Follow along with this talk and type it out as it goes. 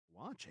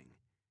watching.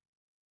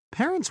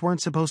 Parents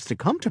weren't supposed to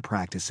come to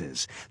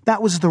practices.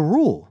 That was the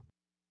rule.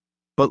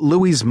 But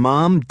Louie's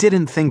mom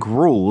didn't think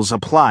rules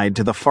applied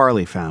to the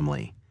Farley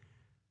family.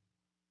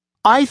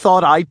 "I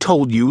thought I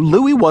told you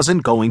Louie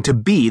wasn't going to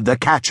be the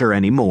catcher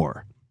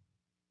anymore,"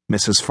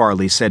 Mrs.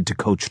 Farley said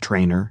to Coach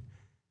Trainer.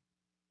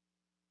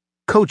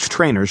 Coach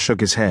Trainer shook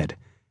his head.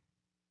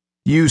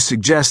 "You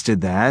suggested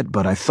that,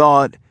 but I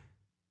thought—"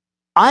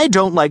 "I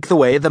don't like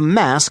the way the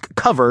mask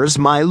covers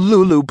my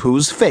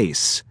Lulu-Poo's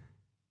face,"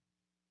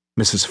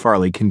 Mrs.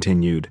 Farley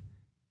continued.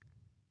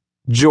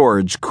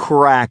 George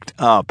cracked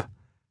up.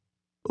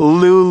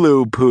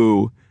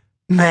 Lulu-Poo.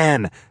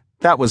 Man,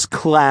 that was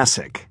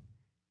classic.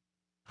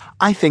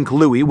 "I think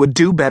Louie would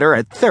do better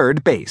at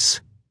third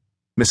base,"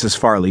 Mrs.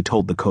 Farley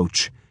told the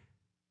coach.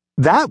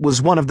 "That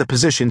was one of the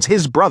positions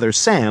his brother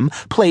Sam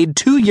played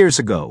 2 years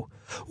ago,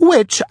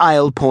 which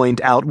I'll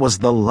point out was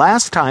the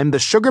last time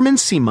the Sugarman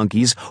Sea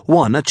Monkeys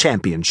won a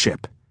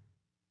championship."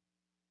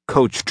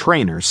 Coach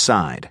Trainer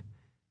sighed.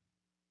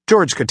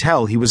 George could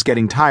tell he was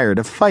getting tired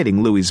of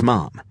fighting Louie's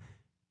mom.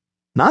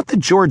 Not that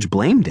George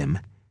blamed him.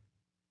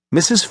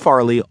 Mrs.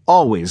 Farley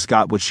always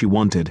got what she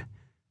wanted.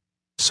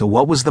 So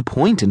what was the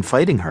point in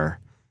fighting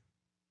her?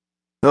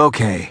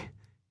 "Okay,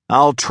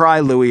 I'll try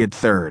Louie at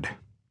third,"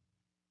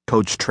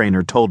 Coach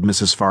Trainer told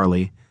Mrs.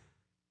 Farley.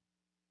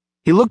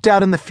 He looked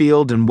out in the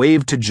field and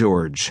waved to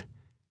George.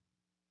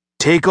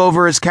 "Take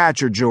over as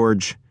catcher,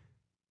 George."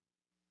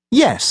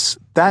 "Yes,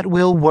 that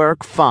will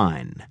work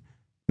fine,"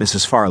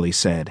 Mrs. Farley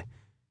said.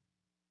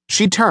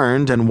 She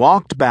turned and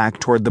walked back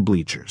toward the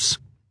bleachers.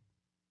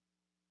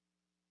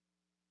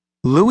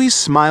 Louie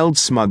smiled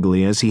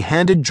smugly as he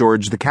handed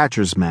George the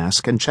catcher's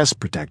mask and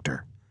chest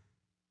protector.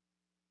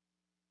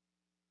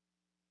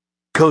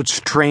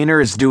 "Coach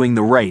Trainer is doing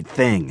the right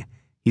thing,"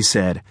 he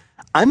said.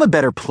 "I'm a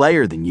better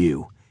player than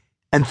you,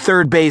 and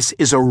third base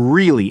is a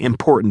really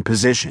important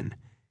position."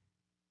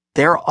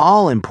 "They're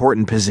all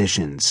important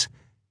positions,"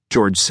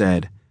 George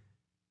said.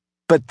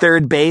 "But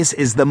third base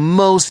is the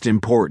most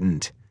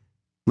important,"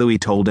 Louie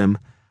told him.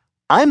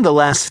 "I'm the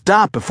last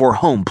stop before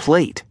home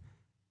plate."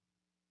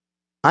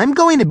 "I'm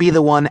going to be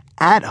the one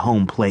at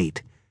home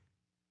plate,"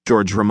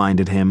 George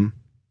reminded him.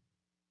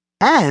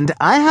 "And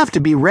I have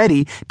to be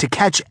ready to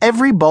catch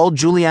every ball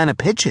Juliana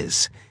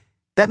pitches.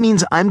 That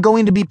means I'm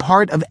going to be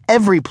part of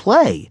every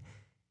play.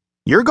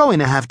 You're going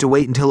to have to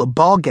wait until a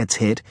ball gets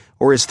hit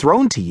or is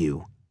thrown to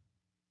you."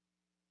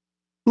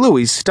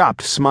 Louie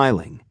stopped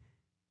smiling.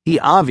 He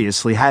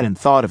obviously hadn't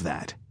thought of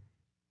that.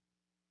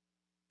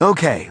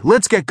 "Okay,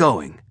 let's get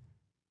going,"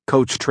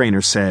 Coach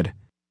Trainer said.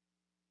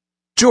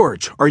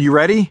 "George, are you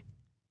ready?"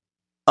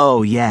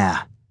 "Oh,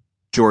 yeah,"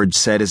 George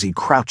said as he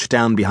crouched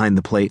down behind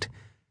the plate.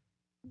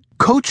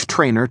 Coach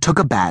Trainer took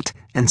a bat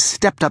and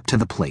stepped up to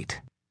the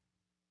plate.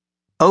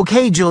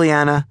 "Okay,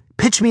 Juliana,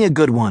 pitch me a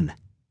good one."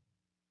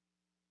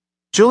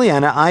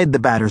 Juliana eyed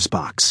the batter's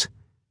box.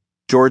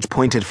 George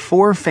pointed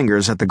 4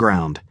 fingers at the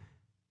ground.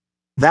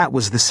 That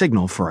was the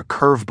signal for a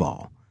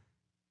curveball.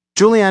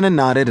 Juliana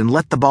nodded and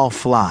let the ball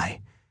fly.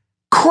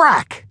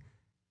 Crack!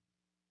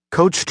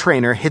 Coach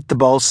Trainer hit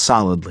the ball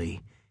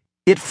solidly.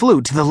 It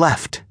flew to the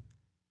left.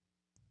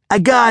 I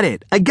got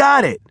it! I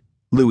got it!"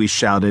 Louie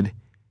shouted.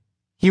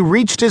 He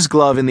reached his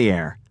glove in the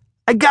air.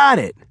 "I got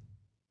it!"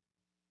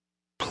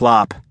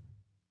 Plop.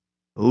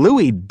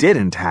 Louie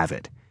didn't have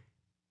it.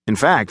 In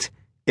fact,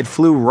 it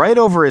flew right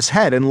over his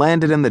head and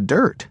landed in the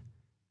dirt.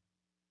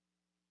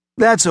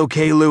 "That's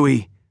okay,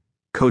 Louie,"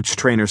 Coach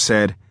Trainer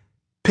said.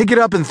 "Pick it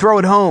up and throw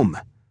it home."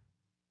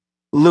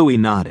 Louie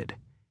nodded.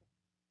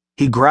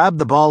 He grabbed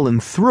the ball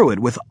and threw it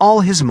with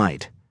all his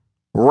might,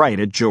 right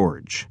at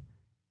George.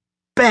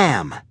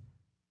 Bam!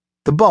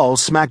 The ball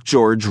smacked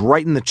George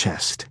right in the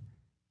chest.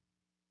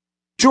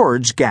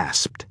 George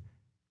gasped.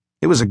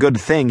 It was a good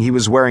thing he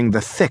was wearing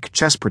the thick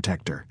chest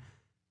protector.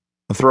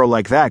 A throw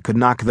like that could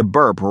knock the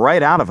burp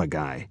right out of a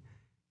guy.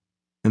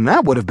 And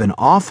that would have been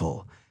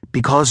awful,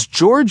 because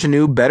George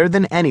knew better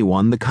than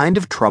anyone the kind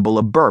of trouble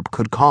a burp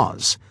could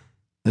cause,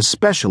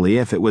 especially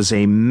if it was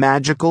a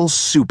magical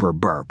super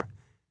burp.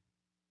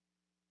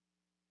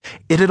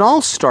 It had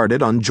all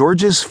started on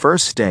George's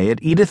first day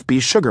at Edith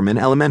B. Sugarman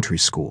Elementary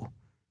School.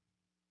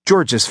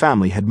 George's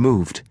family had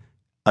moved.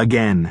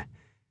 Again.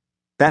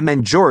 That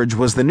meant George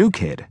was the new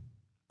kid.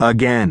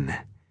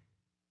 Again.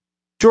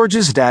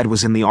 George's dad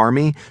was in the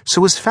army,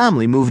 so his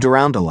family moved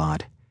around a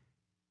lot.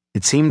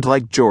 It seemed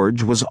like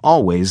George was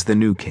always the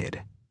new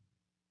kid.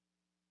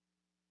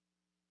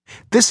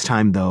 This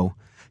time, though,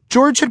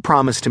 George had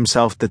promised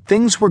himself that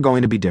things were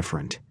going to be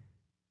different.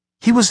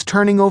 He was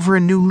turning over a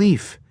new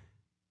leaf.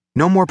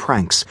 No more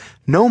pranks,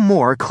 no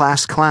more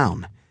class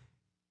clown.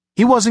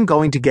 He wasn't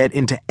going to get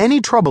into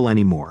any trouble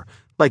anymore,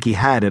 like he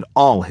had at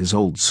all his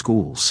old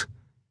schools.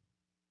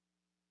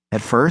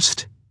 At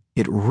first,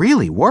 it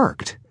really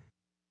worked.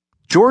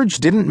 George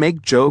didn't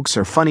make jokes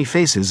or funny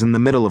faces in the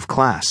middle of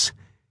class.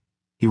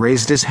 He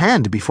raised his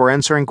hand before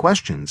answering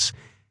questions.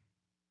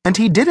 And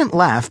he didn't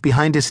laugh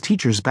behind his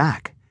teacher's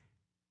back.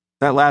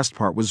 That last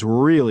part was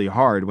really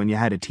hard when you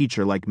had a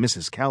teacher like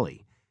Mrs.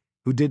 Kelly,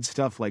 who did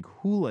stuff like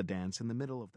hula dance in the middle of the